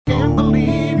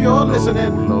for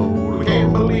listening. We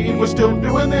can't believe we're still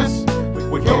doing this.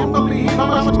 We can't believe how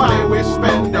much money we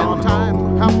spend on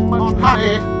time. How much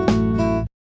hockey.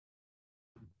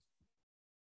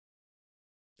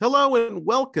 Hello and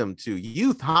welcome to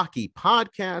Youth Hockey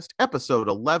Podcast, episode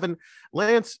 11.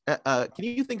 Lance, can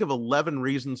you think of 11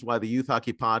 reasons why the Youth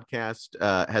Hockey Podcast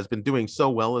has been doing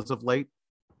so well as of late?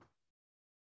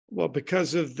 Well,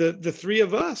 because of the three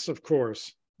of us, of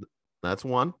course. That's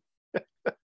one.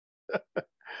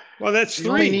 Well, that's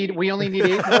three. We only need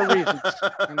 8 more reasons,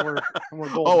 and we're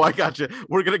golden. Oh, I got you.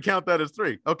 We're gonna count that as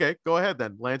 3. Okay, go ahead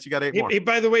then, Lance. You got 8 more. Hey,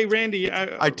 by the way, Randy,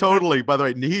 I totally. By the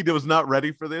way, he was not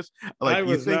ready for this. Like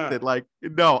you think that, like,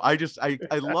 no. I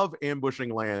love ambushing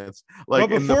Lance.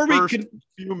 Like well, in the first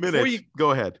few minutes.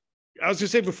 Go ahead. I was gonna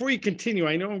say before you continue.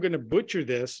 I know I'm gonna butcher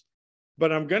this,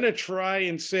 but I'm gonna try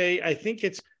and say I think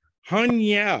it's Hun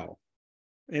Yao,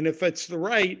 and if it's the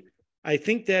right, I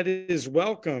think that is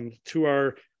welcome to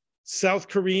our South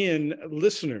Korean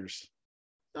listeners.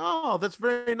 Oh, that's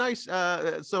very nice.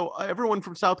 So everyone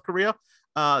from South Korea,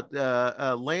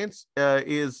 Lance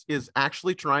is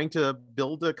actually trying to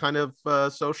build a kind of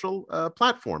social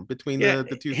platform between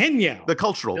the two. Henyao. The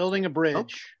cultural. Building a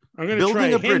bridge. I'm going to try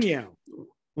a bridge. Henyao.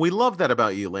 We love that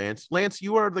about you, Lance. Lance,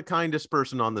 you are the kindest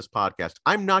person on this podcast.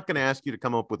 I'm not going to ask you to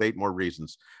come up with 8 more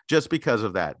reasons just because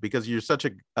of that, because you're such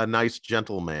a nice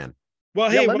gentleman. Well,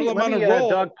 hey, let me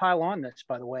roll. dogpile on this,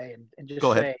 by the way, and just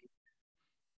Go say, ahead.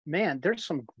 Man, there's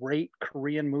some great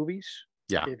Korean movies.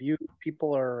 Yeah. If you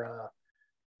people are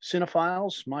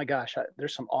cinephiles, my gosh,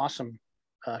 there's some awesome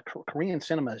Korean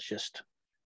cinema is just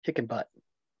kicking butt.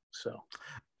 So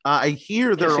I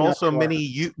hear there are also many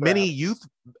youth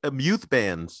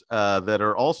bands that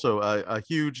are also a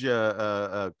huge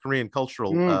Korean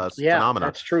cultural phenomenon.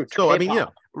 That's true. So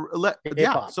K-pop. I mean,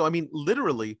 So I mean,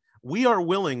 literally, we are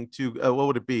willing to. What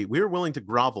would it be? We are willing to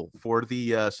grovel for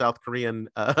the South Korean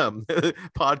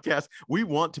podcast. We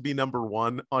want to be number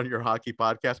 1 on your hockey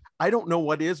podcast. I don't know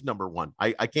what is number 1.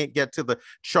 I can't get to the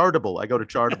Chartable. I go to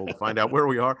Chartable to find out where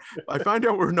we are. I find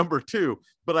out we're number 2,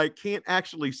 but I can't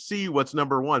actually see what's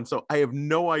number 1. So I have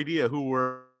no idea who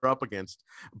we're up against,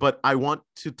 but I want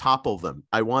to topple them.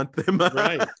 I want them.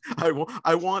 Right.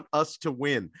 I want us to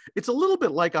win. It's a little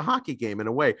bit like a hockey game in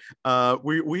a way.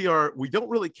 We don't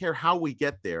really care how we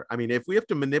get there. I mean, if we have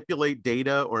to manipulate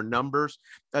data or numbers,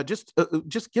 just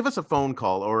give us a phone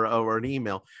call or an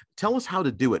email. Tell us how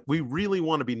to do it. We really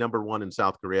want to be number 1 in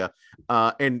South Korea,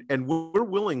 and we're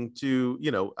willing to.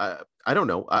 I don't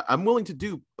know. I'm willing to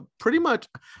do pretty much.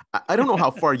 I don't know how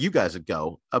far you guys would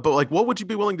go, but like, what would you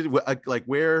be willing to do? Like,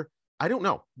 where? I don't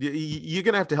know. You're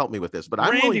gonna have to help me with this, but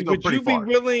I'm willing to go pretty far. Would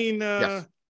you be willing? Yes.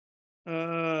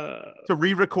 To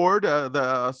re-record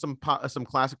some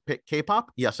classic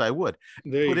K-pop? Yes, I would.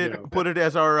 Put it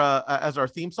as our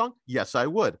theme song? Yes, I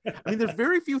would. I mean, there's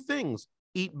very few things.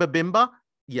 Eat babimba?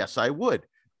 Yes, I would.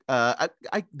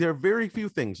 There are very few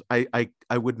things I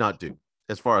would not do.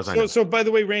 As far as I know. So by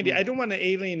the way, Randy, I don't want to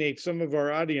alienate some of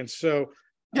our audience. So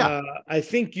I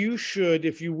think you should,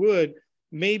 if you would,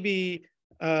 maybe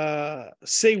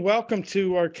say welcome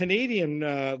to our Canadian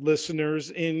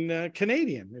listeners in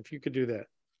Canadian, if you could do that.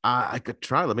 I could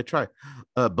try. Let me try.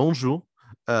 Bonjour.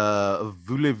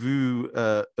 Voulez-vous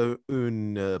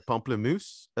une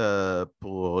pamplemousse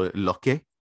pour loquet?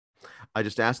 I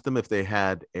just asked them if they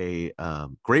had a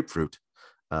grapefruit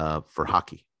for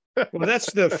hockey. Well,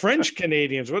 that's the French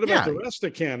Canadians. What about the rest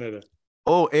of Canada?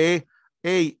 Oh,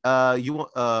 you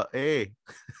want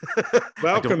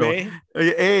welcome,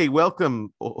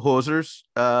 welcome, hosers.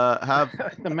 Have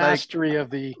the mastery of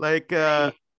the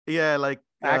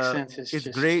accents is it's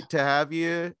just great to have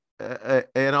you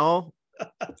and all.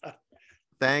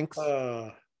 Thanks.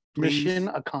 Mission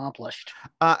accomplished.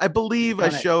 I believe I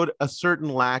showed a certain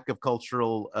lack of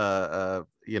cultural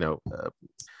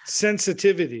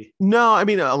sensitivity. No, I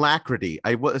mean alacrity.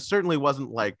 Certainly wasn't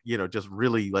like, just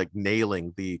really like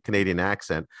nailing the Canadian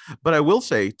accent. But I will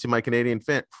say to my Canadian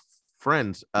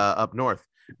friends up north,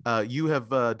 you have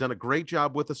done a great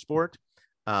job with the sport.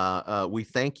 We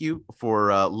thank you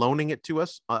for loaning it to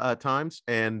us at times,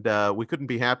 and we couldn't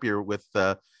be happier with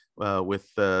the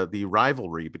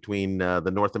rivalry between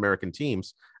the North American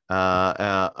teams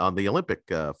on the Olympic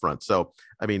front. So,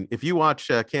 I mean, if you watch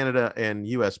Canada and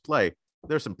US play,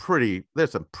 there's some pretty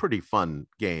fun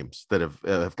games that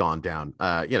have gone down.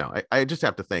 I just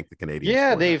have to thank the Canadians.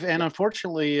 Yeah, and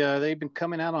unfortunately they've been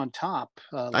coming out on top.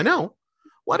 I know.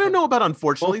 Well, I don't know about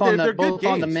unfortunately. They're good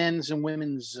games. On the men's and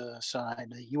women's side.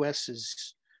 The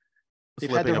U.S. they've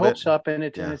had their hopes up, and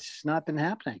it's not been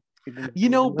happening. But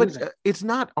it's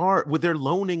not they're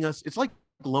loaning us. It's like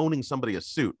loaning somebody a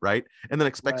suit, right? And then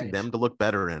expecting Right. them to look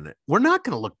better in it. We're not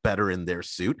going to look better in their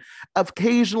suit.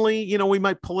 Occasionally, we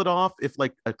might pull it off if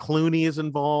like a Clooney is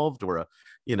involved or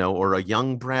or a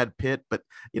young Brad Pitt, but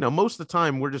most of the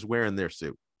time we're just wearing their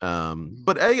suit.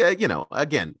 But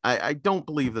again, I don't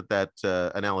believe that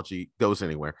analogy goes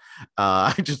anywhere.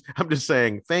 I'm just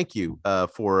saying thank you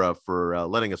for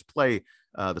letting us play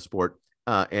the sport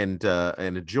and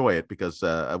enjoy it, because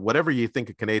whatever you think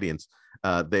of Canadians,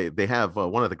 they have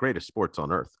one of the greatest sports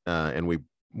on earth, and we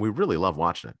really love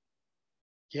watching it.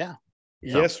 Yeah.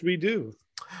 So, yes, we do.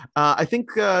 I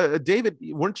think David,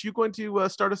 weren't you going to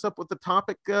start us up with the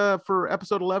topic for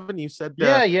episode 11? You said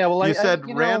yeah. Well, you said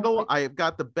Randall, I have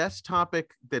got the best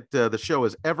topic that the show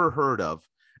has ever heard of,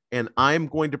 and I'm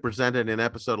going to present it in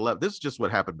episode 11. This is just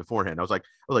what happened beforehand. I was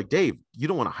like, Dave, you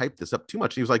don't want to hype this up too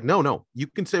much. He was like, no, you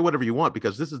can say whatever you want,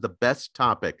 because this is the best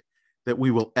topic that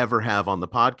we will ever have on the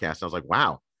podcast. I was like,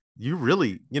 wow, you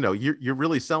really, you're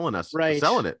really selling us, right.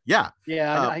 Selling it. Yeah.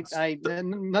 Yeah.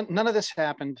 None of this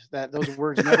happened. Those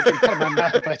words never came out of my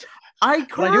mouth, but I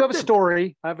do have a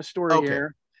story. I have a story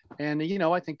here. And,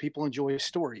 I think people enjoy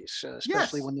stories,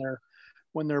 especially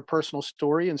when they're a personal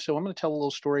story. And so I'm going to tell a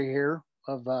little story here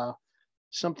of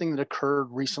something that occurred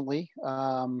recently,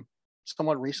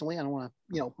 somewhat recently. I don't want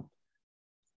to,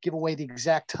 give away the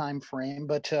exact time frame,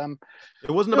 but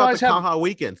it wasn't about the CAHA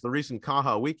weekends, the recent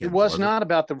CAHA weekends. It was not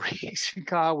about the recent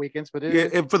CAHA weekends, but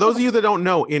for those of you that don't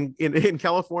know, in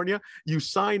California, you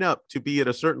sign up to be at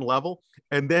a certain level,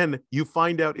 and then you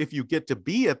find out if you get to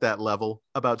be at that level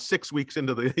about 6 weeks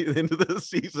into the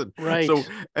season. Right. So,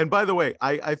 and by the way,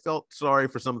 I felt sorry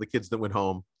for some of the kids that went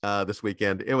home this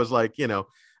weekend. It was like,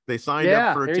 they signed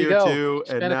up for a tier 2,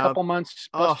 spent and now a couple months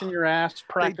busting your ass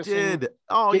practicing. They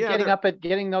did.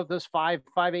 Getting those 5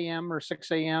 a.m. or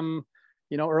 6 a.m.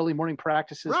 Early morning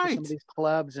practices for some of these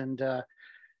clubs, and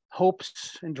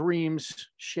hopes and dreams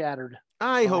shattered.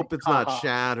 I hope it's not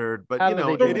shattered, but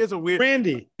it is a weird.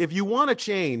 Randy, if you want to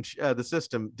change the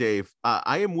system, Dave,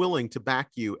 I am willing to back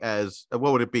you as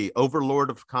what would it be,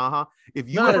 Overlord of CAHA? If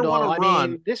you ever want to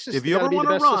run, if you ever want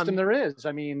to run, system there is.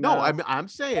 I'm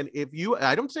saying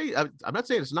I'm not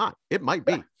saying it's not. It might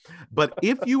be, but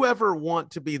if you ever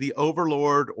want to be the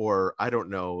Overlord, or I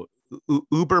don't know,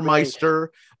 Ubermeister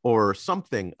or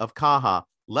something of CAHA,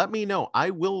 let me know.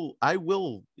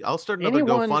 I'll start another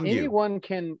GoFundMe. Anyone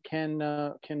can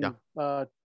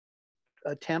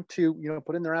attempt to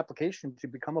put in their application to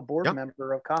become a board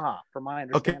member of CAHA, from my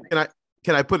understanding. Okay,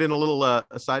 can I put in a little a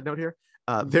side note here?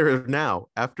 There is now,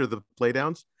 after the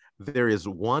playdowns, there is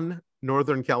one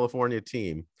Northern California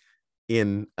team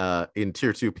in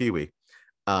Tier 2 Pee Wee.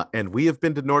 And we have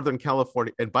been to Northern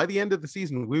California, and by the end of the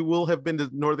season, we will have been to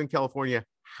Northern California.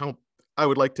 How I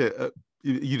would like to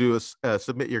you do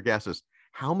submit your guesses.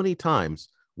 How many times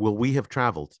will we have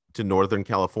traveled to Northern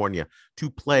California to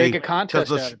play? Make a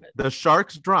contest out of it. The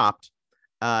Sharks dropped,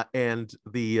 and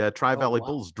the Tri-Valley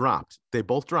Bulls dropped. They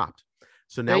both dropped.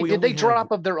 So now did they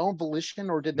drop of their own volition,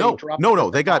 or did they drop? No,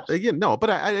 they got no.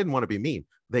 But I didn't want to be mean.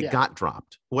 They got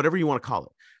dropped, whatever you want to call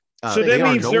it. So that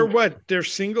means they're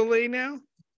single A now?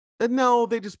 No,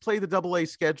 they just play the AA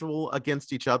schedule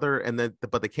against each other,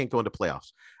 but they can't go into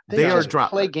playoffs. They are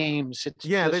dropped. Play games.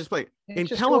 They just play. In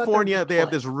California, they have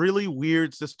this really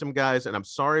weird system, guys. And I'm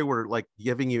sorry we're like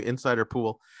giving you insider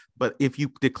pool, but if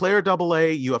you declare AA,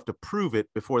 you have to prove it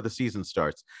before the season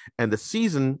starts. And the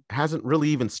season hasn't really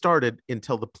even started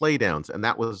until the playdowns, and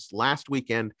that was last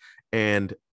weekend.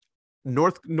 And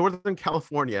Northern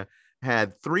California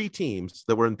had 3 teams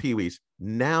that were in Pee Wees.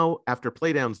 Now, after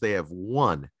playdowns, they have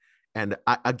 1. And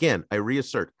I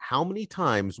reassert, how many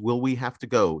times will we have to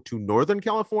go to Northern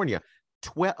California?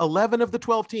 11 of the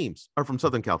 12 teams are from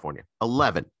Southern California.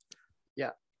 11.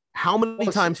 Yeah. How many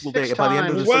times will they, by the end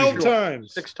of the 12 season?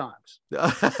 times. 6 times.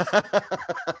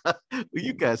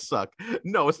 You guys suck.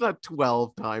 No, it's not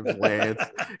 12 times, Lance.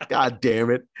 God damn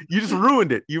it. You just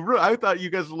ruined it. I thought you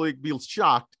guys would be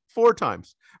shocked. 4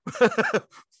 times.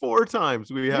 4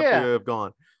 times we have to have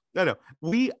gone. No.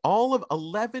 All of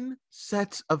 11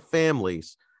 sets of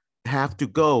families have to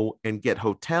go and get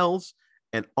hotels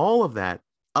and all of that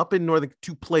up in Northern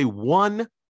to play one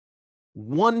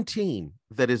team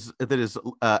that is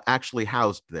actually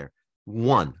housed there.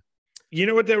 One. You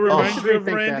know what that reminds me of,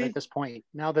 Randy? At this point,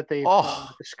 now that they've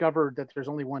discovered that there's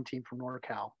only one team from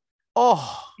NorCal.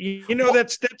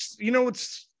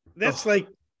 That's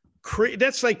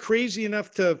like crazy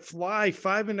enough to fly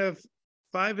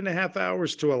 5.5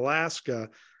 hours to Alaska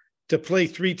to play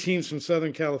 3 teams from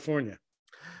Southern California.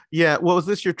 Yeah. Well, was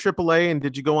this your AAA, and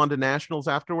did you go on to nationals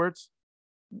afterwards?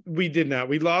 We did not.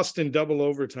 We lost in double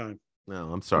overtime.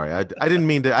 No, I'm sorry. I didn't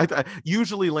mean to.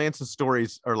 Usually Lance's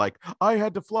stories are like, I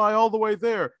had to fly all the way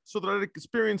there so that I'd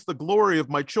experience the glory of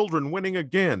my children winning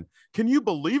again. Can you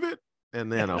believe it? And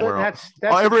then that's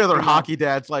every other hockey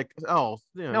dad's like, oh,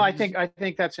 no, I think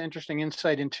that's an interesting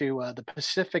insight into the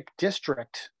Pacific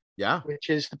District. Yeah, which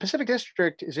is the Pacific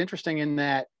District is interesting in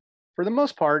that, for the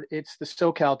most part, it's the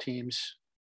SoCal teams.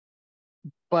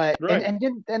 But Right.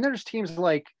 and there's teams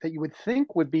like that you would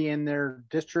think would be in their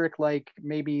district, like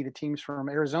maybe the teams from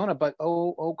Arizona, but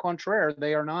au contraire,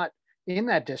 they are not in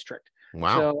that district.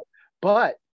 Wow. So,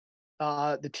 but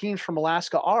the teams from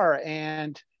Alaska are,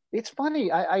 and it's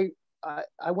funny. I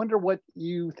wonder what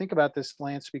you think about this,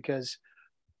 Lance, because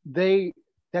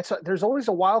there's always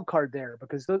a wild card there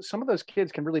because some of those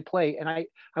kids can really play, and I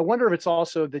wonder if it's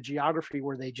also the geography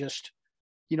where they just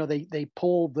they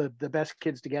pull the best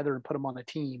kids together and put them on a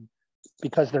team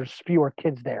because there's fewer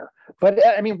kids there. But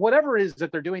I mean, whatever it is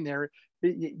that they're doing there,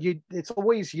 it's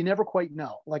always, you never quite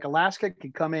know. Like Alaska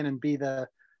can come in and be the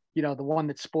one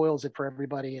that spoils it for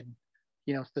everybody, and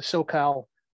the SoCal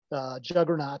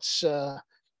juggernauts,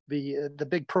 the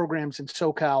big programs in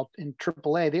SoCal in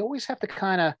AAA, they always have to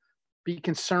kind of be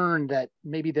concerned that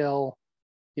maybe they'll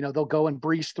go and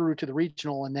breeze through to the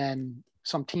regional, and then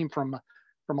some team from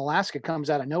Alaska comes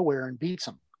out of nowhere and beats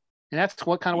them. And that's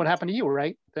what happened to you,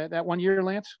 right? That 1 year,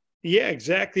 Lance? Yeah,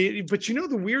 exactly. But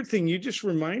the weird thing, you just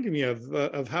reminded me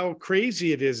of how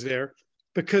crazy it is there,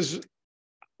 because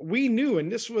we knew,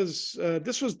 and this was Bantam,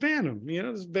 this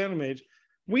is Bantam age.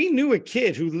 We knew a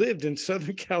kid who lived in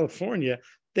Southern California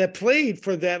that played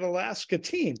for that Alaska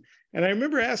team. And I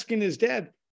remember asking his dad,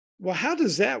 well, how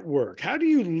does that work? How do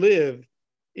you live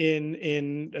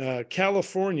in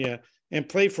California and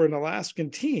play for an Alaskan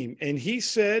team? And he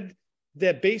said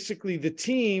that basically the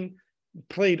team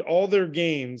played all their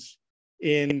games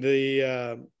in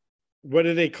the, what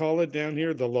do they call it down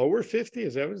here? The lower 50?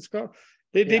 Is that what it's called?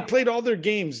 They played all their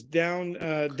games down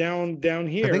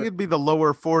here. I think it'd be the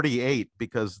lower 48,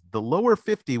 because the lower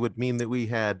 50 would mean that we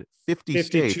had 52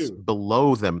 states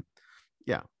below them.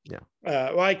 Yeah.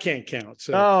 Well, I can't count.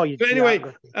 So, but anyway,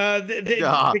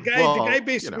 the guy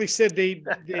basically said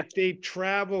they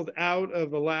traveled out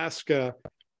of Alaska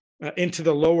into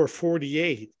the lower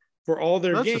 48 for all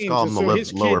their games. And so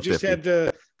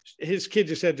his kid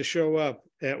just had to show up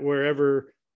at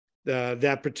wherever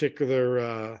that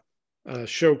particular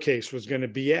showcase was going to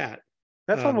be at.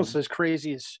 That's almost as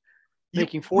crazy as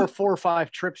making four or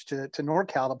five trips to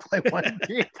NorCal to play one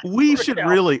game. We should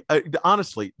really,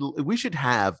 honestly, we should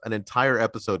have an entire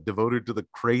episode devoted to the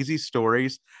crazy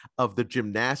stories of the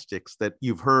gymnastics that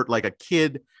you've heard. Like a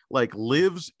kid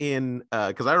lives in,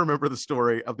 because I remember the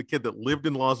story of the kid that lived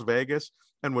in Las Vegas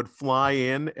and would fly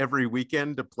in every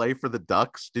weekend to play for the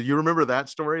Ducks. Did you remember that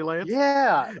story, Lance?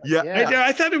 Yeah.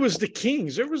 I thought it was the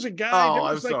Kings. There was a guy that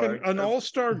was an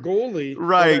all-star goalie,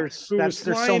 right? There's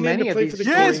so many of these.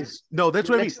 Yes, no, that's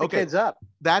what I mean. Okay, kids up.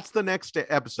 That's the next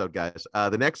episode, guys.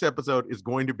 The next episode is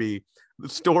going to be the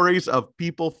stories of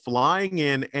people flying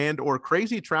in and or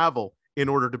crazy travel in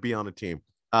order to be on a team.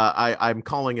 I'm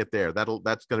calling it there.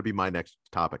 That's going to be my next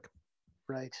topic.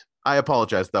 Right. I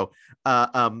apologize though.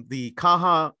 The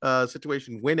CAHA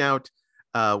situation went out.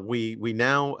 We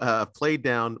now played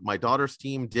down. My daughter's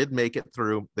team did make it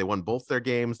through. They won both their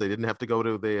games. They didn't have to go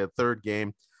to the third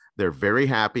game. They're very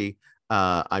happy.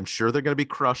 I'm sure they're going to be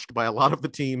crushed by a lot of the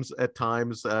teams at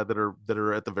times that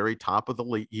are at the very top of the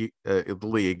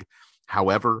league.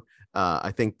 However,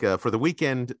 I think for the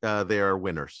weekend they are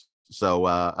winners. So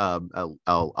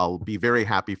I'll be very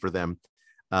happy for them,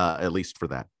 at least for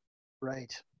that.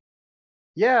 Right.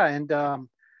 Yeah, and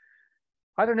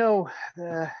I don't know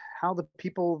how the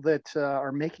people that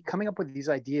are coming up with these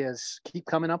ideas keep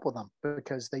coming up with them,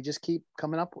 because they just keep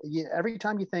coming up. Every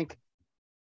time you think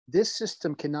this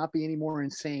system cannot be any more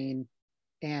insane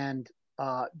and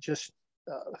just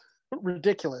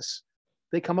ridiculous,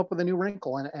 they come up with a new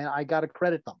wrinkle, and I got to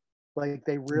credit them. Like,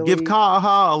 they really give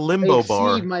CAHA a limbo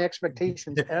bar. Exceed my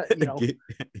expectations.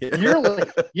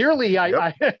 Yearly,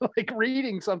 I like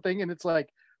reading something, and it's like,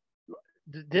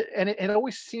 and it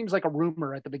always seems like a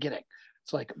rumor at the beginning.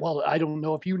 It's like, well, I don't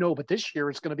know if you know, but this year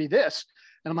it's going to be this,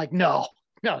 and I'm like, no,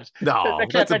 that's that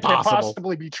can't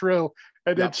possibly be true.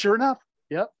 And then, sure enough,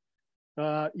 yep.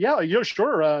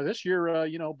 Sure. This year,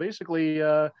 basically,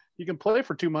 you can play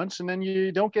for 2 months, and then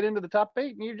you don't get into the top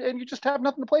 8, and you just have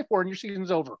nothing to play for, and your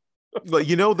season's over. But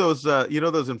those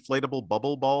inflatable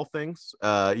bubble ball things.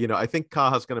 I think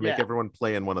CAHA's going to make everyone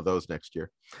play in one of those next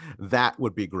year. That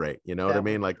would be great. You know what I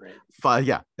mean? Like,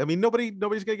 I mean, nobody's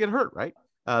going to get hurt, right?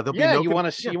 You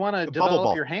want to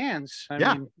develop your hands. I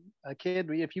mean, a kid,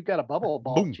 if you've got a bubble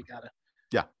ball, you got to.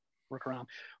 Yeah. work around.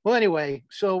 Well, anyway,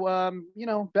 so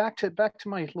back to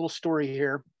my little story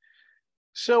here.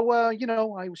 So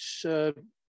I was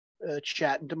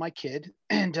chatting to my kid,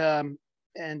 and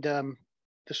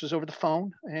this was over the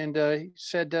phone, and he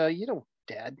said, Dad,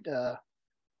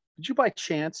 did you by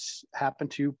chance happen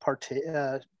to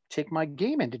take my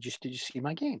game in? Did you see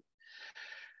my game?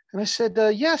 And I said,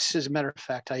 yes, as a matter of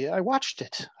fact, I watched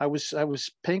it. I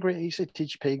was paying great. He said,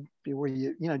 did you pay? Were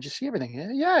you, did you see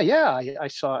everything? Yeah. I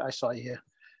saw you,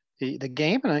 the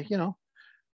game, and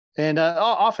and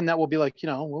often that will be like,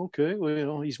 okay,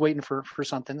 well, he's waiting for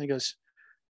something. He goes,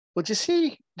 well, did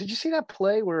you see that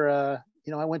play where,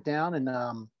 I went down and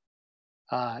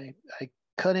I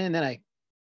cut in, and I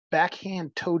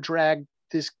backhand toe dragged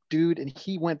this dude, and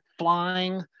he went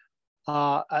flying.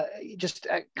 Just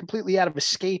completely out of his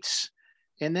skates,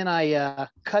 and then I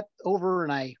cut over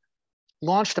and I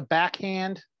launched a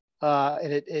backhand,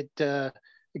 and it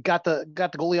got the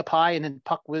goalie up high, and then the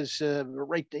puck was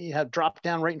dropped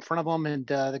down right in front of him, and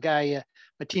the guy,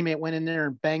 my teammate, went in there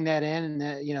and banged that in, and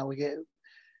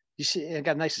I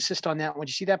got a nice assist on that one.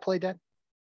 Did you see that play, Dad?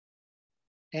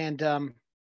 And I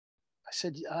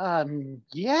said,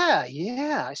 yeah,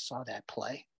 I saw that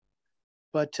play.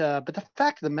 But the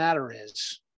fact of the matter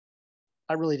is,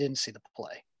 I really didn't see the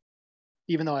play,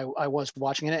 even though I was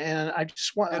watching it. And I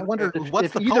wondered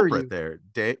if either of you, there,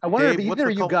 Dave, I wonder if either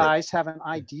of you guys have an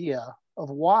idea of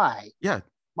why. Yeah,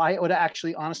 I would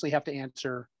actually honestly have to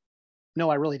answer, no,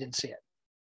 I really didn't see it.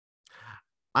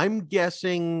 I'm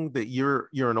guessing that you're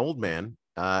an old man,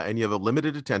 and you have a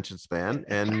limited attention span,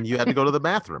 and you had to go to the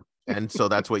bathroom, and so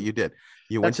that's what you did.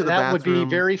 You went to the bathroom. That would be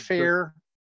very fair.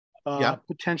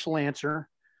 Potential answer.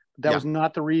 That was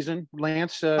not the reason.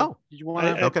 Lance, did you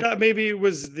want to? I thought maybe it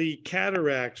was the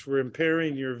cataracts were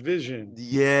impairing your vision.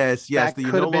 Yes. That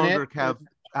you no longer have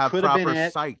proper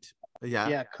sight.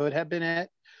 Yeah, could have been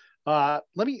it. Let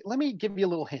me give you a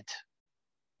little hint.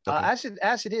 Okay.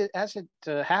 As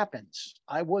it happens,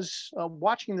 I was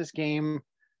watching this game.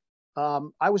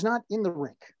 I was not in the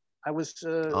rink. I was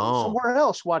somewhere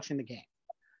else watching the game.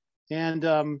 And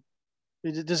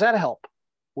does that help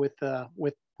with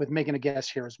making a guess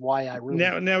here as why I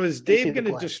really now is Dave going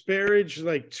to disparage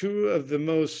like two of the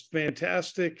most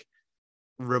fantastic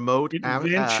remote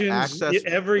inventions access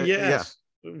ever? Yes,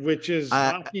 which is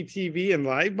Hockey TV and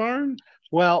Live Barn.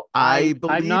 Well, I'm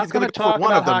not going to talk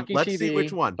about Hockey TV. Let's see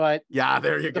which one. But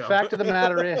there you go. The fact of the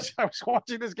matter is, I was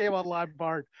watching this game on Live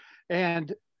Barn,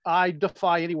 and I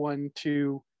defy anyone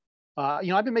to.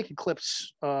 I've been making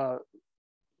clips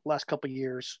last couple of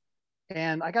years.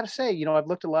 And I got to say, I've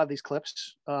looked at a lot of these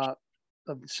clips of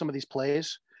some of these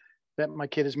plays that my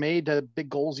kid has made, big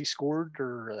goals he scored,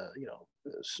 or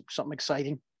something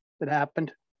exciting that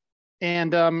happened.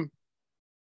 And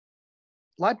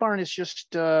Live Barn is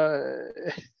just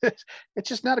it's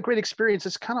just not a great experience.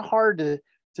 It's kind of hard to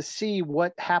see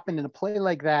what happened in a play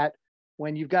like that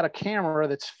when you've got a camera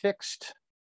that's fixed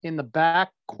in the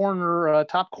back corner,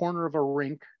 top corner of a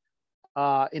rink,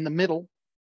 in the middle,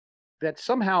 that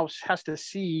somehow has to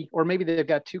see, or maybe they've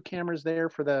got two cameras there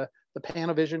for the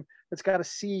Panavision that's got to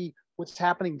see what's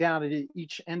happening down at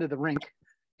each end of the rink.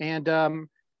 And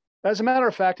as a matter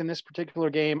of fact, in this particular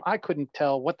game, I couldn't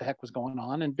tell what the heck was going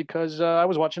on, and because I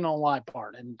was watching on Live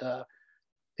Barn, and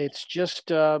it's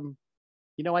just, I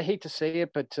hate to say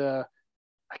it, but I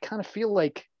kind of feel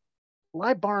like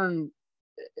Live Barn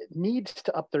needs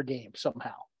to up their game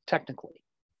somehow, technically.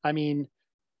 I mean,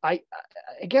 I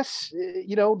guess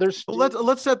there's. Well,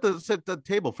 let's set the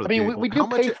table for the. We do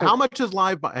how much is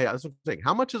Live Barn? Hey, I was saying,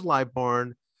 how much is Live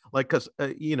Barn? Like, because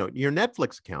your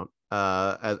Netflix account,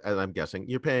 as I'm guessing,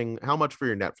 you're paying how much for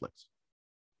your Netflix?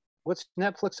 What's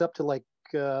Netflix up to, like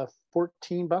 $14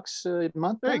 a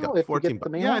month? There you go,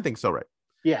 $14. Yeah, I think so. Right.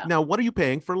 Yeah. Now, what are you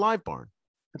paying for Live Barn?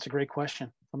 That's a great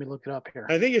question. Let me look it up here.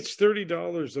 I think it's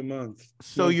 $30 a month.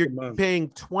 So you're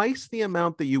paying twice the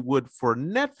amount that you would for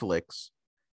Netflix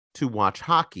to watch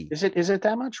hockey. Is it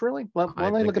that much, really? Well,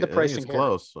 let me look at the pricing. It's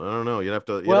close. I don't know. You'd have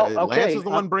to. Well, okay. Lance is the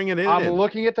one bringing it in. I'm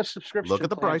looking at the subscription. Look at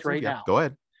the price right now. Go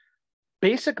ahead.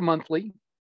 Basic monthly,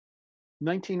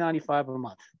 $19.95 a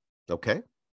month. Okay.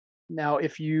 Now,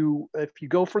 if you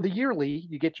go for the yearly,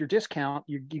 you get your discount.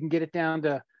 You can get it down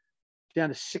to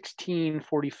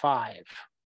 $16.45.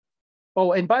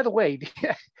 Oh, and by the way,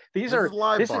 these are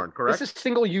Live Barn, correct? This is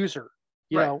single user.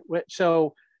 You know,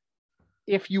 so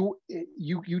if you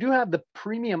do have the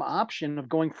premium option of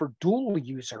going for dual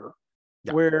user,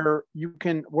 where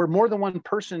more than one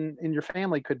person in your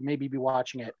family could maybe be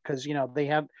watching it, because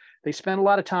they spend a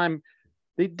lot of time.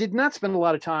 They did not spend a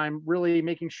lot of time really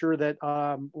making sure that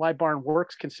Live Barn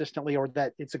works consistently, or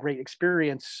that it's a great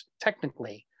experience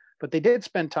technically. but they did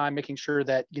spend time making sure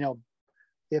that, you know,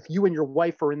 if you and your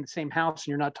wife are in the same house and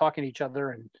you're not talking to each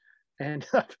other and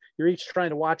you're each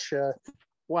trying to watch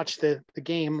the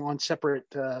game on separate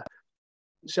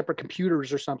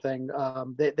computers or something,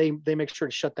 they make sure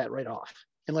to shut that right off,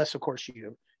 unless of course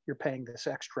you're paying this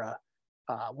extra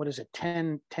what is it,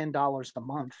 $10 a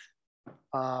month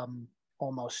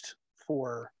almost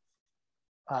for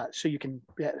so you can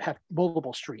have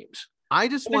multiple streams. I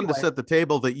just wanted to set the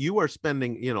table that you are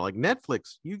spending, you know, like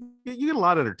Netflix, you get a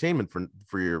lot of entertainment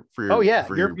for your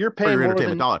you're paying more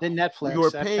than Netflix. You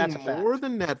are paying more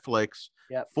than Netflix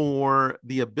for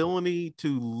the ability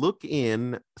to look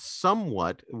in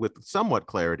with somewhat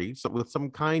clarity, so with some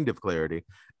kind of clarity,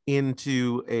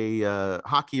 into a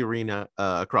hockey arena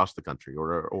across the country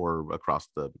or across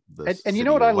the and you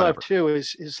know what I love too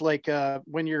is like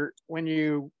when your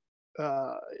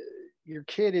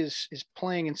kid is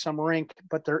playing in some rink,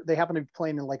 but they happen to be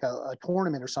playing in like a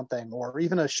tournament or something, or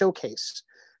even a showcase,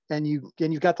 and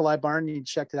you've got the live barn and you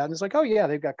checked it out and it's like, oh yeah,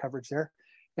 they've got coverage there.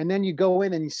 And then you go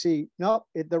in and you see, no,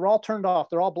 they're all turned off.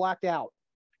 They're all blacked out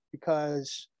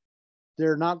because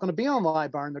they're not going to be on the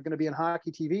live barn. They're going to be in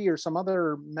hockey TV or some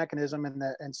other mechanism, and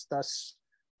thus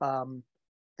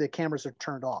the cameras are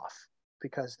turned off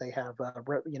because they have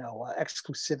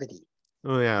exclusivity.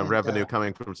 Oh yeah, revenue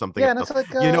coming from something else. It's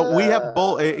like, you know, we have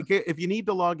both. If you need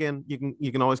to log in,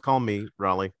 you can always call me,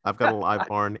 Raleigh. I've got a live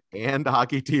barn and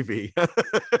hockey TV.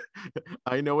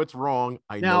 I know it's wrong.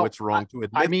 I know it's wrong to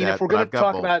admit that. I mean, if we're going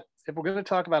to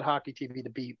talk about hockey TV,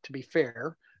 to be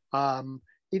fair,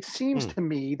 it seems to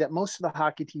me that most of the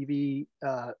hockey TV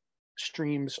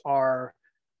streams are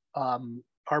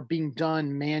being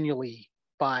done manually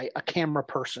by a camera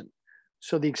person.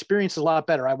 So the experience is a lot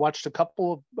better. I watched a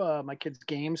couple of my kids'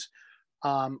 games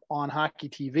on hockey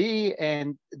TV,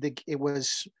 and it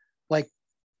was like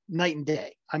night and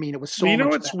day. I mean, it was so. You know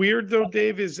what's weird though,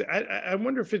 Dave, is I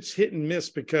wonder if it's hit and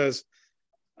miss because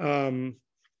more and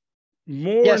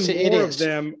more of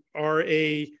them are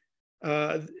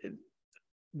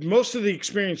most of the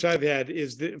experience I've had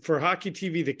is that for hockey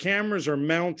TV, the cameras are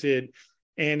mounted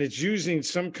and it's using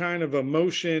some kind of a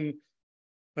motion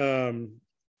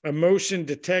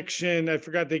detection. I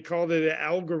forgot they called it an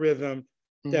algorithm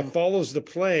that follows the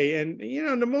play. And, you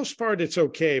know, the most part, it's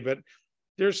okay. But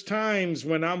there's times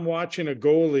when I'm watching a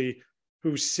goalie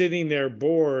who's sitting there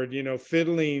bored, you know,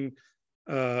 fiddling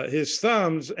his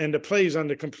thumbs, and the play's on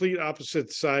the complete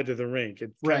opposite side of the rink.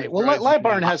 Right. Well, Live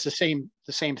Barn has the same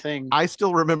thing. I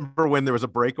still remember when there was a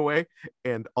breakaway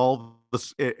and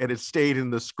it stayed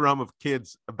in the scrum of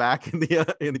kids back in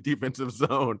the defensive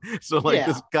zone. So like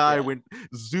this guy went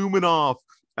zooming out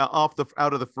of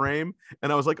the frame,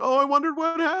 and I was like, oh, I wondered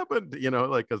what happened. You know,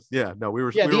 like, cause we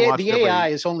were watching. The AI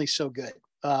is only so good.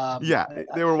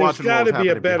 They were watching. There's got to be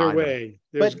a better way.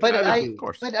 But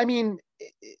I mean,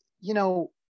 you know,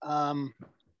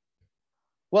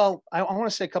 well, I want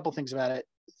to say a couple things about it.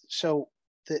 So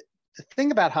the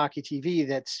thing about hockey TV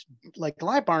that's like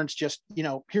Live Barn's just, you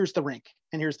know, here's the rink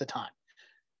and here's the time.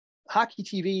 Hockey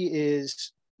TV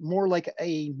is more like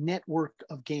a network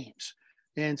of games.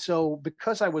 And so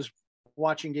because I was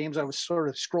watching games, I was sort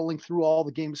of scrolling through all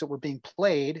the games that were being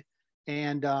played.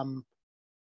 And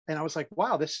I was like,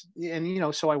 wow, and, you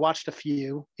know, so I watched a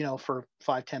few, you know, for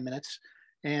 5-10 minutes.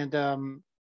 And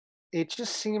it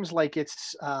just seems like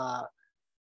it's a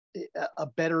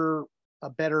better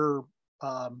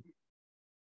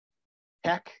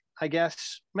tech, I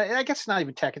guess. I guess it's not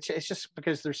even tech. It's just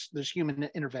because there's human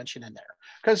intervention in there.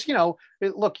 Because, you know,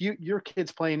 look, your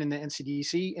kid's playing in the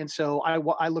NCDC, and so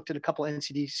I looked at a couple of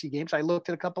NCDC games. I looked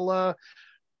at a couple of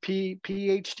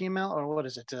PHTML, or what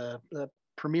is it?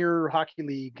 Premier Hockey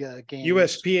League games.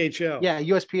 USPHL. Yeah,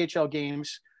 USPHL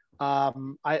games.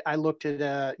 I looked at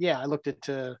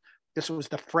this was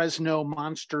the Fresno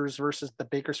Monsters versus the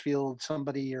Bakersfield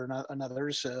somebody or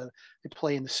another's. They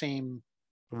play in the same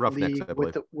Roughnecks,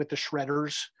 league with the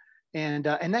Shredders, and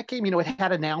that game, you know, it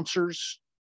had announcers.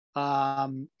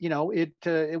 You know, it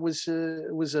was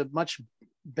a much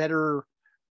better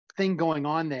thing going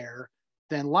on there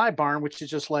than Live Barn, which is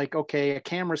just like, okay, a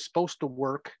camera's supposed to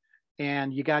work,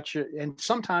 and and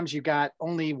sometimes you got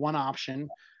only one option.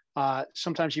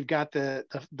 Sometimes you've got the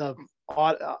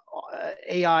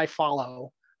AI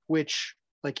follow, which,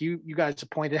 like you guys have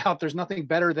pointed out, there's nothing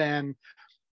better than,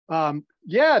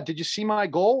 did you see my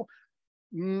goal?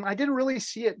 I didn't really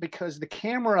see it because the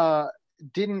camera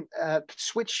didn't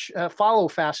switch follow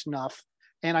fast enough,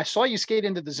 and I saw you skate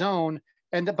into the zone,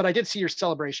 but I did see your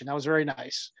celebration. That was very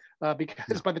nice,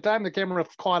 because by the time the camera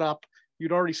caught up,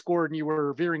 you'd already scored and you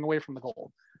were veering away from the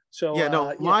goal. So yeah,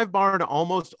 no, Live Barn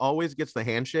almost always gets the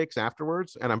handshakes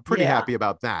afterwards, and I'm pretty happy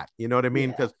about that. You know what I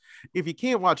mean? Because if you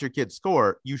can't watch your kid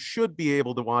score, you should be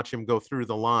able to watch him go through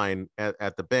the line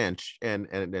at the bench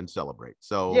and celebrate.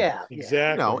 So exactly.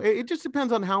 You know, it just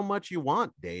depends on how much you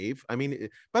want, Dave. I mean,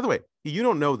 by the way, you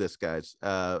don't know this, guys,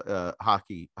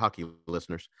 hockey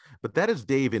listeners, but that is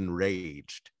Dave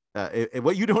enraged.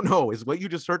 What you don't know is what you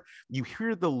just heard. You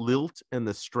hear the lilt and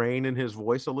the strain in his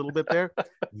voice a little bit there.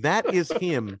 That is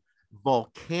him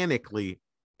volcanically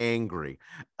angry.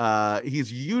 He's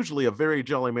usually a very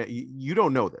jolly man. You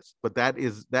don't know this, but that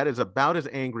is about as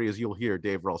angry as you'll hear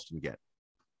Dave Ralston get.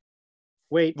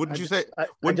 Wait, wouldn't you say? I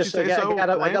got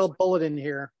a bullet in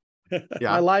here.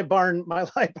 Yeah, my live barn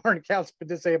account's been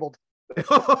disabled.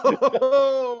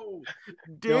 Oh,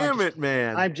 damn it,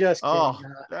 man! I'm just kidding. Oh,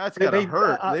 that's gotta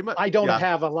hurt. I don't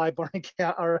have a live barn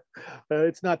account, or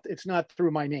it's not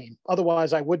through my name.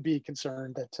 Otherwise, I would be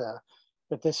concerned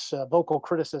that this vocal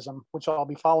criticism, which I'll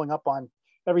be following up on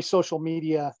every social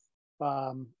media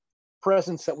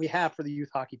presence that we have for the Youth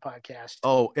Hockey Podcast.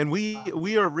 Oh, and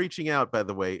we are reaching out, by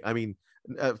the way. I mean,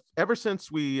 ever since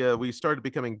we started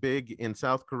becoming big in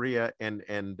South Korea and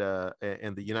the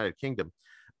United Kingdom.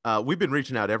 We've been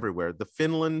reaching out everywhere. The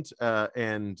Finland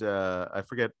and I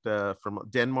forget from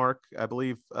Denmark, I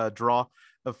believe, draw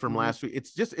from last week.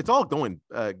 It's all going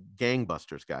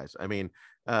gangbusters, guys. I mean,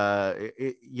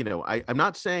 you know, I'm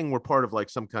not saying we're part of like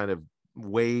some kind of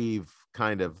wave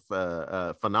kind of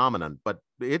phenomenon, but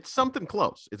it's something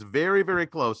close. It's very, very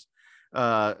close.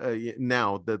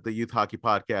 Now that the Youth Hockey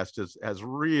Podcast has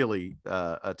really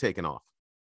taken off.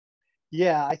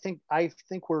 Yeah, I think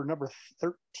we're number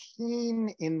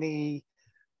 13 in the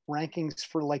rankings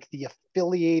for like the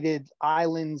affiliated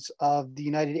islands of the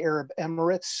United Arab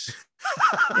Emirates.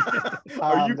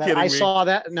 Are you kidding me? I saw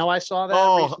that. No, I saw that.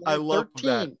 Oh, recently. I love 13.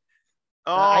 that.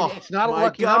 Oh, it's not a my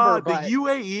lucky God, number. But the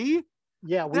UAE.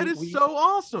 Yeah, that is so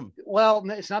awesome. Well,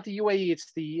 it's not the UAE.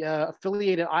 It's the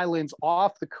affiliated islands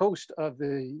off the coast of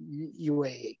the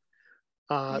UAE.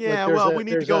 Yeah, well, we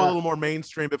need to go a little more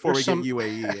mainstream before we get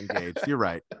UAE engaged. You're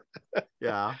right.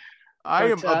 Yeah, I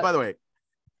am. By the way,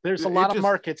 there's a lot of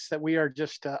markets that we are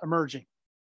just emerging.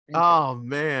 Oh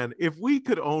man, if we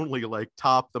could only like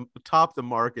top the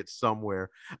market somewhere.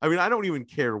 I mean, I don't even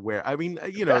care where. I mean,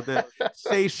 you know, the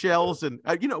Seychelles and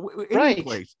you know, any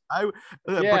place.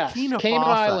 Burkina Cayman Faso.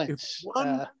 Islands.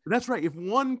 That's right. If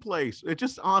one place, it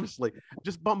just honestly,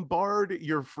 just bombard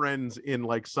your friends in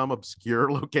like some obscure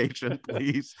location,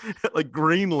 please. Like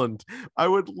Greenland. I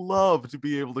would love to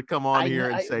be able to come on here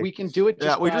and say we can do it.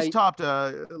 We just topped,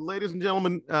 ladies and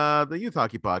gentlemen. The Youth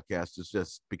Hockey Podcast has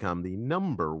just become the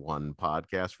number one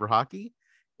podcast for hockey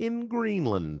in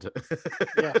Greenland.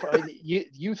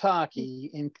 Youth hockey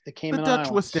in the Cayman Dutch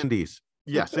Islands. West Indies.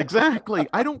 Yes, exactly.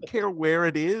 I don't care where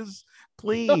it is.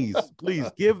 Please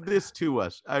give this to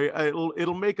us.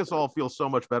 It'll make us all feel so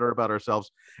much better about ourselves.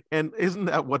 And isn't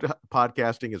that what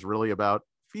podcasting is really about?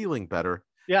 Feeling better.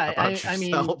 Yeah, I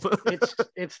mean,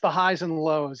 it's the highs and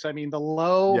lows. I mean, the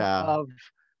low of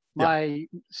my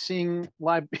seeing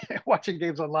live watching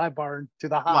games on Live Barn to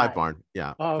the high. Live Barn,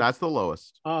 that's the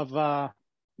lowest of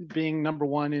being number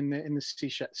one in the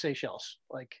Seychelles,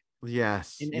 like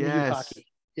in youth hockey.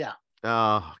 Yeah.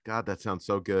 Oh God, that sounds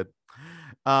so good.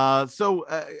 I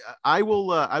will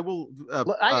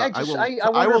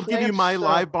give you my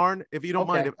Live Barn if you don't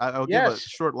mind. I'll give a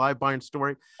short Live Barn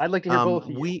story. I'd like to hear both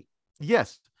of you.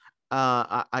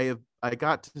 I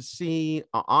got to see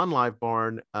on Live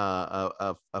Barn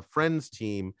a friend's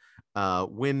team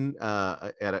win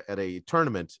at a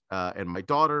tournament, and my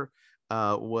daughter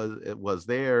was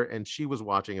there, and she was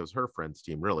watching. It was her friend's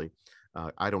team, really.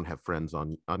 I don't have friends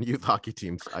on youth hockey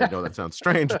teams. I know that sounds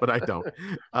strange, but I don't.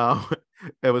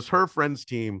 It was her friend's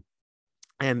team,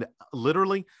 and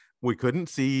literally we couldn't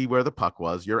see where the puck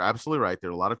was. You're absolutely right. There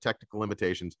are a lot of technical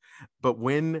limitations, but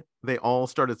when they all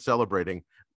started celebrating,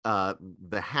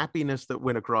 the happiness that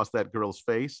went across that girl's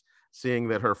face, seeing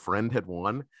that her friend had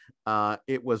won,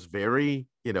 it was very,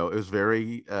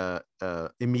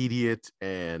 immediate,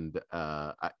 and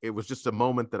it was just a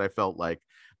moment that I felt like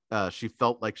she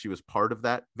felt like she was part of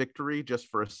that victory just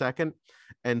for a second.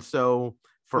 And so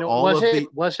was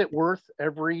it worth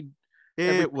every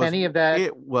penny of that?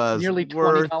 It was nearly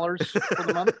 $20 for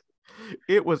the month.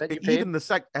 It was even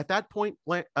at that point,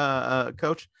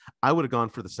 Coach, I would have gone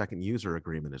for the second user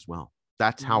agreement as well.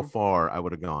 That's how far I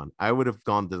would have gone. I would have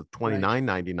gone to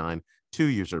 $29.99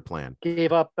 2-user plan.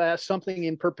 Gave up something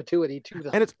in perpetuity to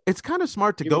them. And it's kind of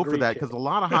smart to go for that, because a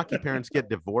lot of hockey parents get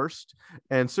divorced.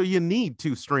 And so you need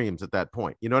 2 streams at that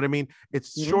point. You know what I mean?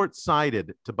 It's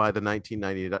short-sighted to buy the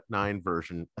 1999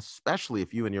 version, especially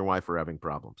if you and your wife are having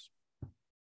problems.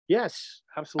 Yes,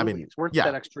 absolutely. I mean, it's worth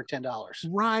that extra $10.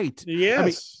 Right.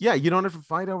 Yes. I mean, you don't have to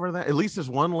fight over that. At least there's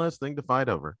one less thing to fight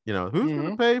over. You know, who's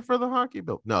going to pay for the hockey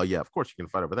bill? No, yeah, of course you can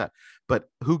fight over that. But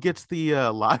who gets the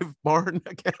live barn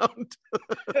account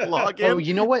login? Oh,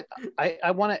 you know what?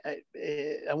 I want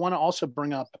to also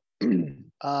bring up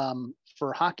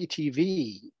for Hockey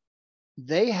TV,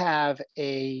 they have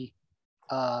a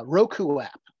Roku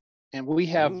app, and we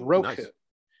have Roku. Nice.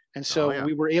 And so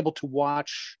we were able to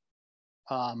watch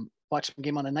some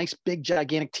game on a nice big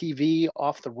gigantic TV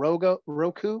off the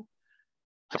Roku.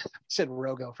 I said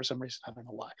Rogo for some reason. I don't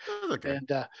know why. Okay.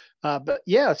 And but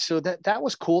yeah, so that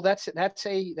was cool. That's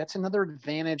another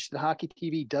advantage that Hockey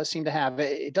TV does seem to have.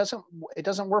 It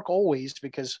doesn't work always,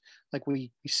 because like we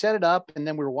set it up and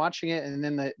then we were watching it, and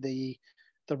then the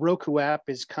Roku app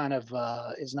is kind of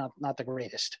is not the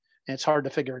greatest. And it's hard to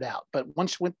figure it out. But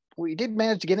once we did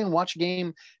manage to get in and watch a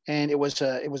game, and it was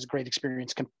a great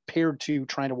experience compared to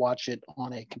trying to watch it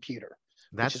on a computer.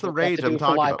 That's the rage I'm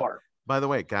talking about. By the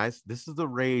way, guys, this is the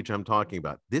rage I'm talking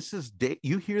about. This is Dave.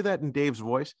 You hear that in Dave's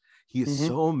voice? He is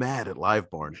so mad at Live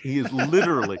Barn. He is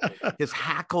literally, his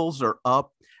hackles are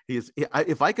up.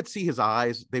 If I could see his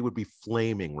eyes, they would be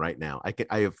flaming right now.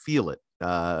 I feel it.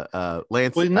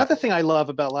 Lance. Well, another thing I love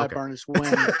about Live Barn is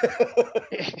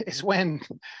when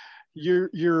you're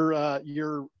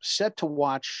set to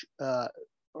watch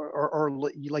or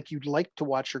like you'd like to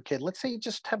watch your kid. Let's say you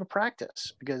just have a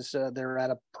practice because they're at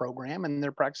a program and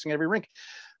they're practicing every rink,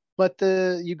 but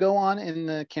you go on and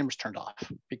the camera's turned off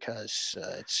because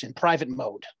it's in private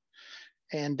mode,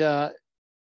 and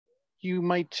you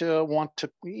might want to,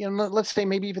 let's say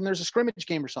maybe even there's a scrimmage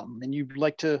game or something, and you'd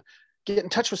like to get in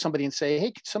touch with somebody and say,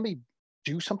 hey, could somebody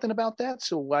do something about that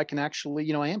so I can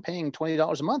actually, I am paying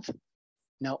 $20 a month.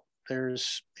 No,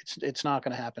 it's not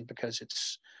going to happen because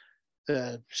it's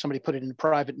somebody put it in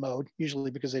private mode,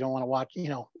 usually because they don't want to watch,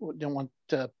 don't want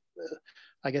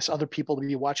I guess other people to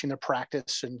be watching their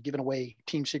practice and giving away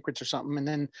team secrets or something. And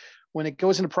then when it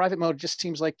goes into private mode, it just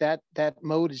seems like that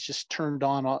mode is just turned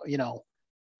on,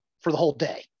 for the whole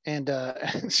day. And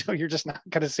so you're just not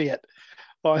going to see it.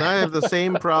 And I have the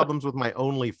same problems with my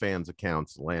OnlyFans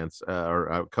accounts, Lance,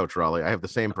 or Coach Raleigh. I have the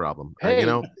same problem. Hey,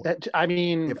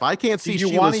 if I can't see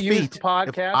Sheila's feet, if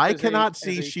I cannot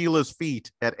see Sheila's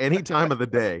feet at any time of the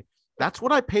day, that's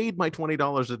what I paid my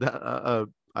 $20 a day.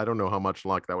 I don't know how much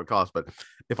luck that would cost, but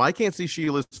if I can't see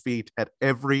Sheila's feet at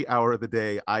every hour of the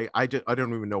day, I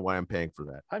don't even know why I'm paying for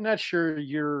that. I'm not sure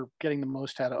you're getting the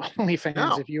most out of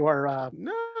OnlyFans if you are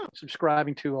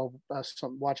subscribing to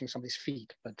watching somebody's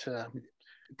feet, but.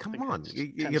 Come on,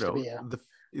 the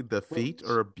feet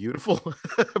are a beautiful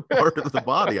part of the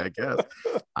body, I guess.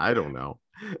 I don't know.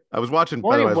 I was watching,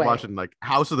 by the way, I was watching like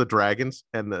House of the Dragons,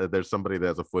 and there's somebody that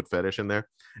has a foot fetish in there,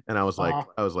 and I was like,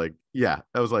 but yeah,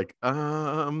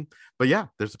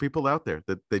 there's people out there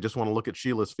that they just want to look at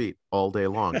Sheila's feet all day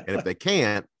long, and if they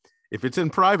can't, if it's in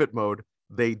private mode,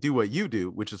 they do what you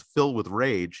do, which is fill with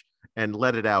rage and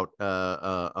let it out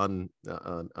in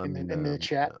the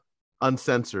chat.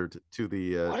 Uncensored to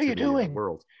the what are you doing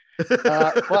world.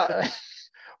 Well,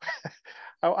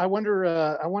 I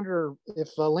wonder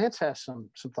if Lance has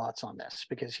some thoughts on this,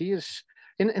 because he is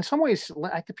in some ways,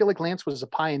 I feel like Lance was a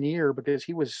pioneer because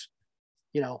he was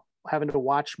having to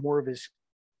watch more of his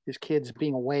kids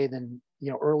being away than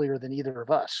earlier than either of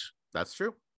us. That's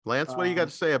true. Lance, what do you got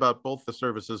to say about both the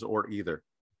services or either?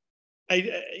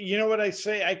 You know what I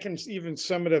say? I can even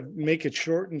sum it up, make it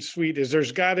short and sweet, is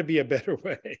there's got to be a better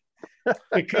way.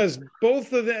 Because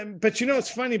both of them, but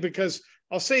it's funny because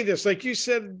I'll say this, like you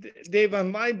said, Dave,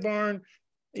 on Live Barn,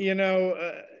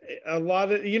 a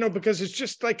lot of, because it's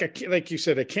just like you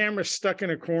said, a camera stuck in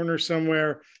a corner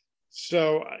somewhere.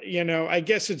 So, I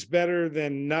guess it's better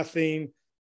than nothing.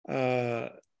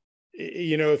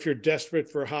 If you're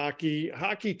desperate for hockey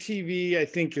TV, I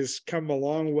think has come a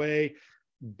long way,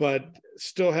 but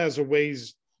still has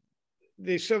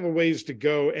they still have a ways to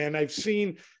go. And I've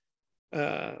seen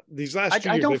these last 2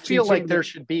 years. I don't feel like there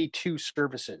should be 2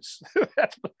 services.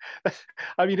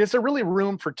 I mean, is there really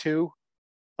room for 2?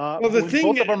 Well, the thing,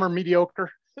 both of them are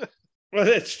mediocre. Well,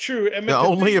 that's true. I mean,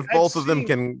 only if both of them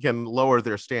can lower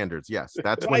their standards. Yes,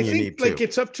 that's when you need to. Like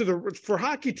it's up to for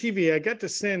Hockey TV. I got the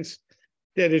sense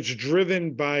that it's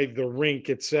driven by the rink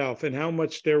itself and how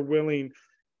much they're willing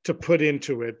to put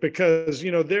into it, because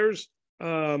there's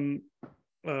a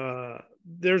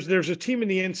team in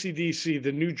the NCDC,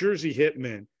 the New Jersey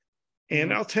Hitmen,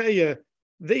 And I'll tell you,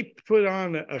 they put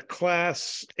on a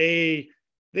class A.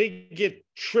 They get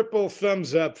triple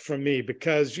thumbs up from me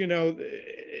because, you know,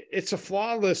 it's a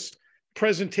flawless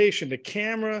presentation. The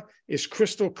camera is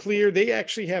crystal clear. They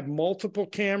actually have multiple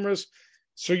cameras.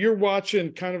 So you're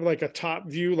watching kind of like a top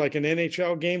view, like an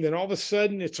NHL game. Then all of a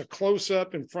sudden it's a close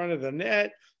up in front of the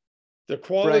net. The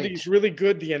quality is really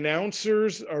good. The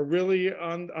announcers are really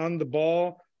on the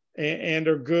ball and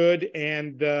are good.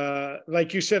 And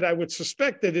like you said, I would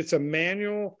suspect that it's a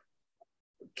manual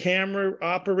camera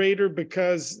operator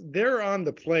because they're on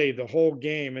the play the whole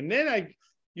game. And then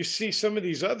you see some of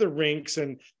these other rinks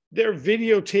and they're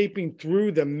videotaping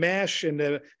through the mesh and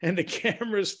the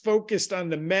camera's focused on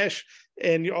the mesh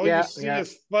and all you see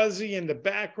is fuzzy in the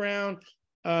background.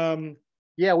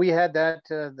 We had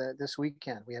that this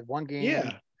weekend. We had one game.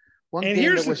 Yeah. One and game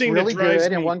here's that was really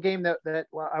good, and one game that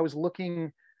I was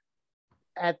looking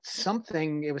at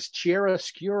something. It was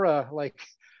chiaroscura. Like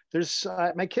there's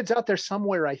my kid's out there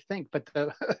somewhere, I think, but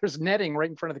there's netting right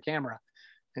in front of the camera,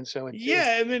 and so and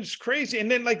then it's crazy. And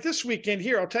then like this weekend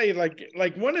here, I'll tell you,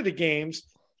 like one of the games,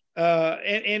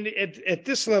 and at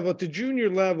this level, at the junior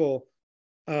level.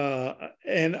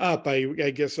 And up,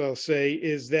 I guess I'll say,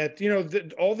 is that, you know,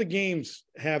 all the games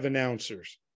have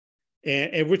announcers,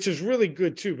 and which is really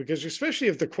good too, because especially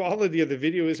if the quality of the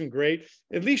video isn't great,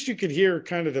 at least you could hear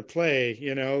kind of the play,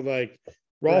 you know, like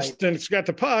Ralston's got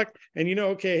the puck and, you know,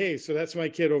 okay, hey, so that's my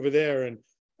kid over there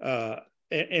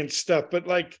and stuff. But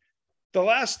like the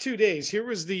last 2 days,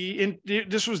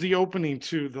 this was the opening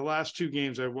to the last two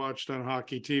games I watched on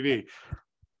Hockey TV.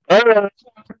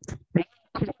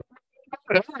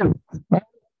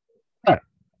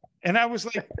 And I was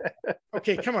like,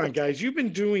 okay, come on, guys. You've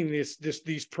been doing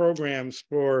these programs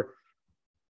for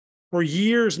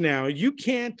years now. You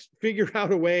can't figure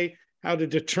out a way how to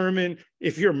determine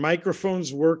if your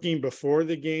microphone's working before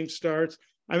the game starts.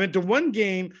 I mean, the one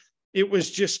game, it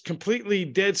was just completely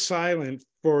dead silent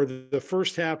for the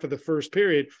first half of the first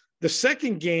period. The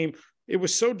second game, it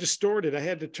was so distorted, I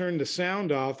had to turn the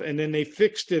sound off, and then they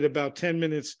fixed it about 10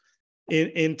 minutes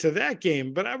into that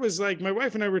game. But I was like, my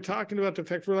wife and I were talking about the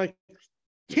fact, we're like,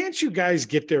 can't you guys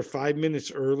get there 5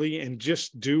 minutes early and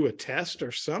just do a test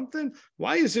or something?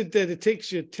 Why is it that it takes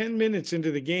you 10 minutes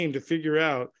into the game to figure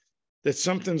out that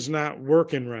something's not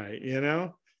working right, you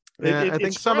know? I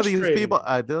think some of these people,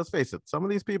 let's face it, some of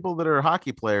these people that are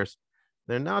hockey players,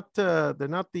 they're not the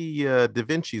Da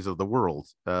Vinci's of the world.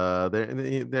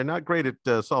 They're not great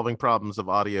at solving problems of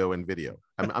audio and video.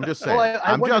 I'm just saying. Well,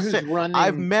 I'm just saying.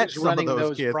 I've met some of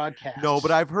those kids. No,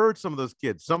 but I've heard some of those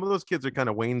kids. Some of those kids are kind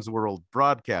of Wayne's World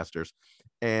broadcasters,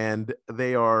 and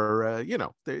they are,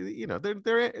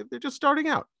 they're just starting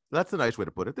out. That's a nice way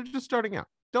to put it. They're just starting out.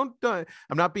 I'm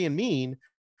not being mean.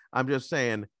 I'm just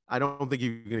saying I don't think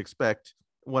you can expect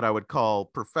what I would call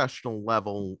professional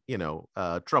level,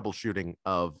 troubleshooting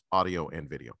of audio and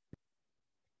video.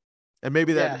 And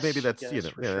maybe that's it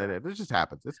just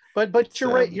happens. But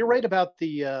you're right. You're right about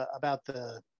the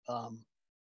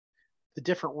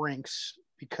different rinks,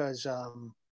 because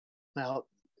now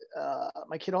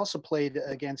my kid also played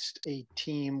against a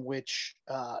team which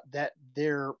the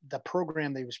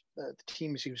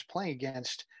teams he was playing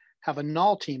against have a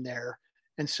null team there,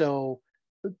 and so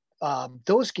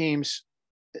those games.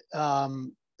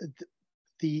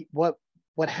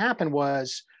 What happened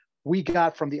was we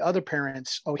got from the other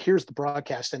parents, oh, here's the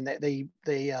broadcast, and they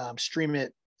stream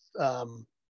it on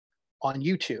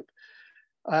YouTube,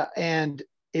 and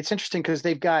it's interesting because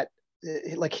they've got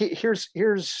here's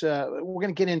we're going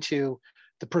to get into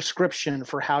the prescription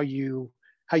for how you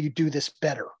do this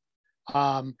better,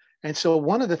 and so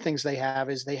one of the things they have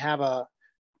is they have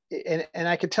and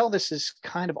I could tell this is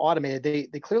kind of automated.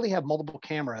 They clearly have multiple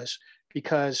cameras,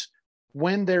 because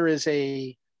when there is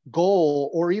a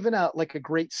goal or even a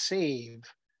great save,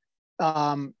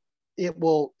 it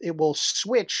will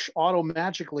switch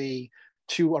automatically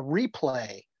to a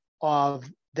replay of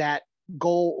that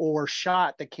goal or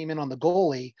shot that came in on the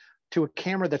goalie to a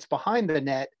camera that's behind the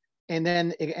net, and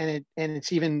then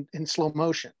it's even in slow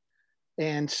motion.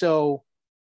 And so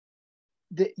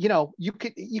you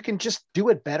can just do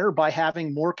it better by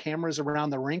having more cameras around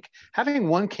the rink. Having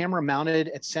one camera mounted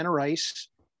at center ice,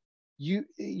 you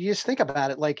just think about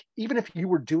it, like even if you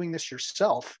were doing this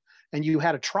yourself and you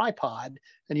had a tripod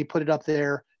and you put it up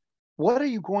there, what are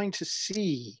you going to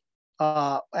see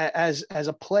as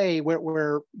a play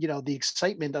where the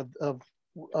excitement of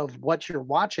what you're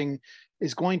watching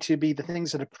is going to be the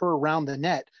things that occur around the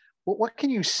net? What can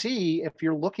you see if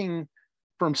you're looking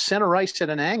from center ice at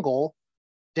an angle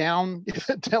down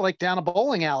down a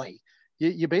bowling alley?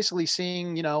 You're basically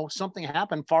seeing something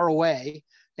happen far away,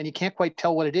 and you can't quite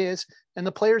tell what it is, and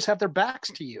the players have their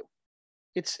backs to you.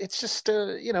 It's just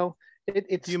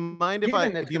it's. Do you mind if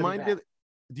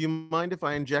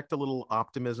I inject a little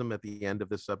optimism at the end of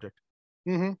this subject?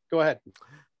 Mm-hmm. Go ahead.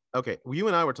 Okay, well, you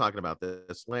and I were talking about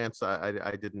this, Lance.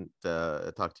 I didn't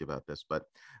talk to you about this, but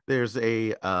there's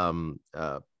a kind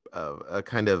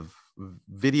of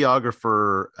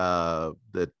videographer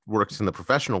that works in the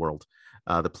professional world,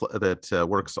 that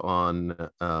works on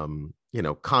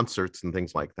concerts and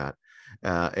things like that,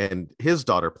 and his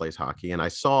daughter plays hockey. And I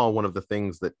saw one of the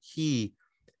things that he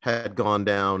had gone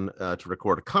down to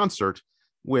record a concert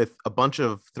with a bunch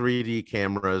of 3D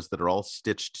cameras that are all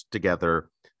stitched together,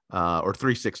 or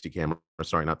 360 camera,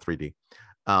 sorry, not 3D.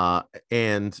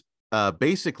 And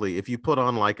basically, if you put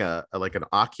on like an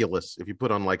Oculus, if you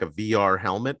put on like a VR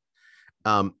helmet,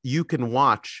 you can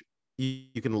watch,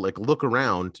 you can like look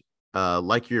around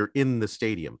like you're in the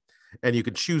stadium, and you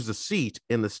can choose a seat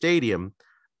in the stadium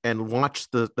and watch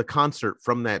the concert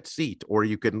from that seat, or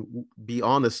you can be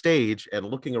on the stage and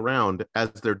looking around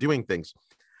as they're doing things.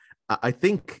 I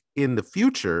think in the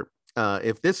future,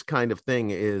 if this kind of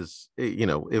thing is,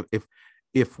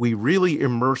 if we really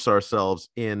immerse ourselves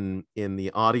in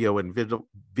the audio and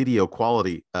video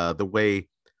quality the way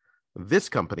this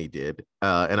company did,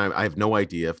 and I have no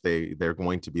idea if they're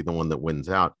going to be the one that wins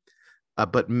out,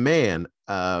 but man,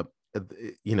 the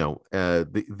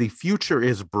future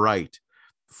is bright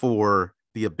for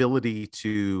the ability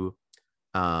to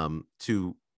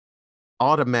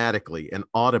automatically and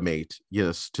automate,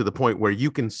 to the point where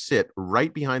you can sit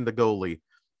right behind the goalie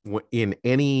in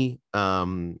any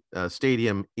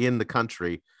stadium in the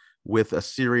country with a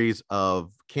series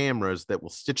of cameras that will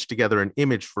stitch together an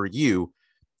image for you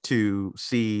to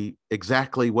see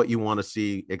exactly what you want to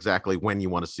see, exactly when you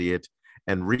want to see it,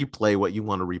 and replay what you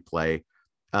want to replay.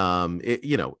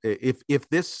 If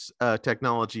this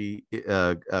technology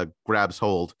grabs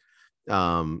hold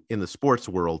in the sports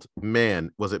world,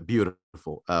 man, was it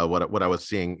beautiful what I was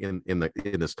seeing in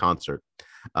this concert.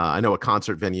 I know a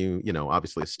concert venue,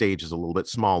 obviously a stage is a little bit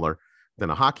smaller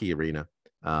than a hockey arena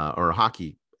or a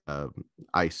hockey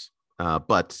ice,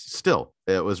 but still,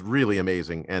 it was really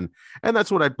amazing, and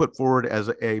that's what I'd put forward as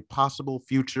a possible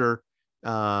future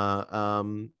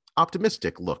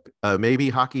optimistic look. Maybe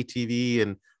Hockey TV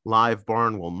and Live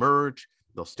Barn will merge.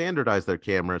 They'll standardize their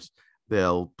cameras.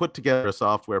 They'll put together a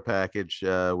software package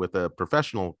with a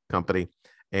professional company,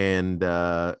 and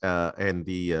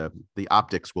the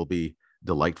optics will be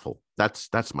delightful.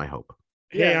 That's my hope.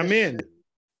 Yeah, I'm in.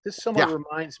 This somewhat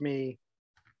reminds me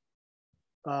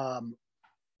a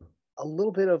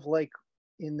little bit of like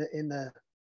in the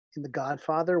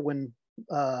Godfather, when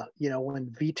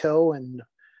when Vito, and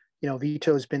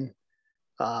Vito's been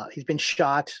he's been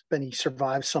shot, but he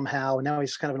survived somehow, and now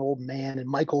he's kind of an old man, and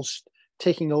Michael's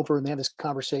taking over, and they have this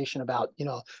conversation about,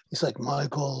 he's like,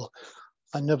 Michael,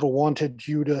 I never wanted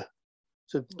you to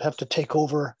have to take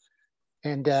over,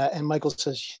 and Michael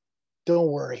says, don't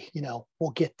worry,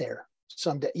 we'll get there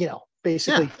someday,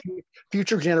 basically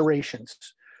future generations.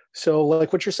 So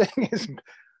like what you're saying is,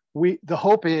 the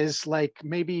hope is like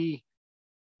maybe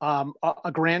a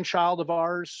grandchild of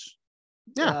ours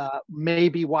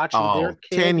maybe watching their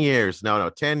kid. 10 years. No,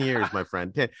 10 years, my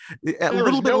friend. 10. A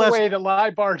little bit less way the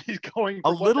Live Barn is going. A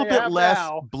little bit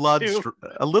less blood.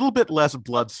 A little bit less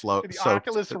blood slow. The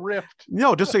Oculus Rift.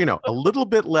 No, just so you know, a little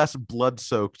bit less blood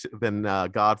soaked than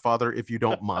Godfather, if you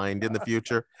don't mind, in the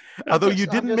future. Although you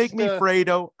didn't make me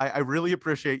Fredo, I really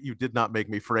appreciate you did not make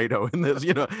me Fredo in this.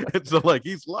 It's like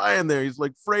he's lying there. He's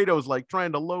like Fredo's like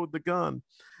trying to load the gun.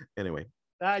 Anyway.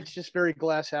 It's just very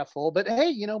glass half full. But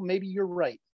hey, maybe you're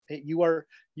right. You are,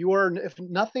 if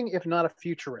nothing, if not a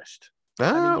futurist. You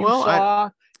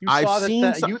saw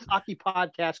that the Youth Hockey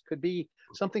Podcast could be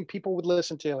something people would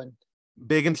listen to. And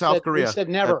big in South Korea. You said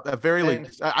never. At very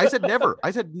least. I said never.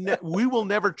 I said we will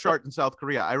never chart in South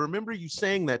Korea. I remember you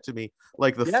saying that to me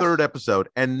like the third episode,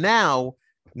 and now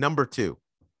number 2.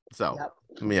 So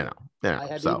I had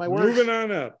my words. Moving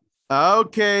on up.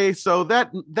 Okay, so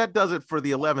that does it for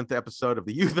the 11th episode of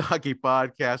the Youth Hockey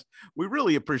Podcast. We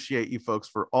really appreciate you folks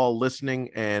for all listening,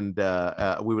 and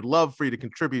we would love for you to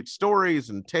contribute stories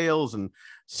and tales and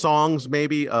songs,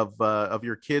 maybe of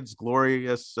your kids'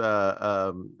 glorious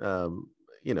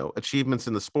achievements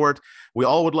in the sport. We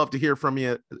all would love to hear from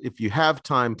you. If you have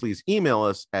time, please email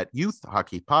us at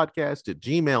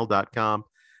youthhockeypodcast@gmail.com.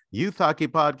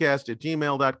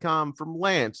 Youthhockeypodcast@gmail.com. From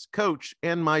Lance, Coach,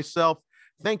 and myself,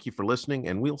 thank you for listening,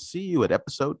 and we'll see you at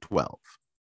episode 12.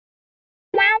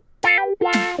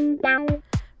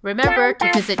 Remember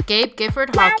to visit Gabe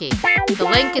Gifford Hockey. The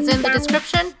link is in the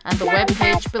description and the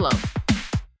webpage below.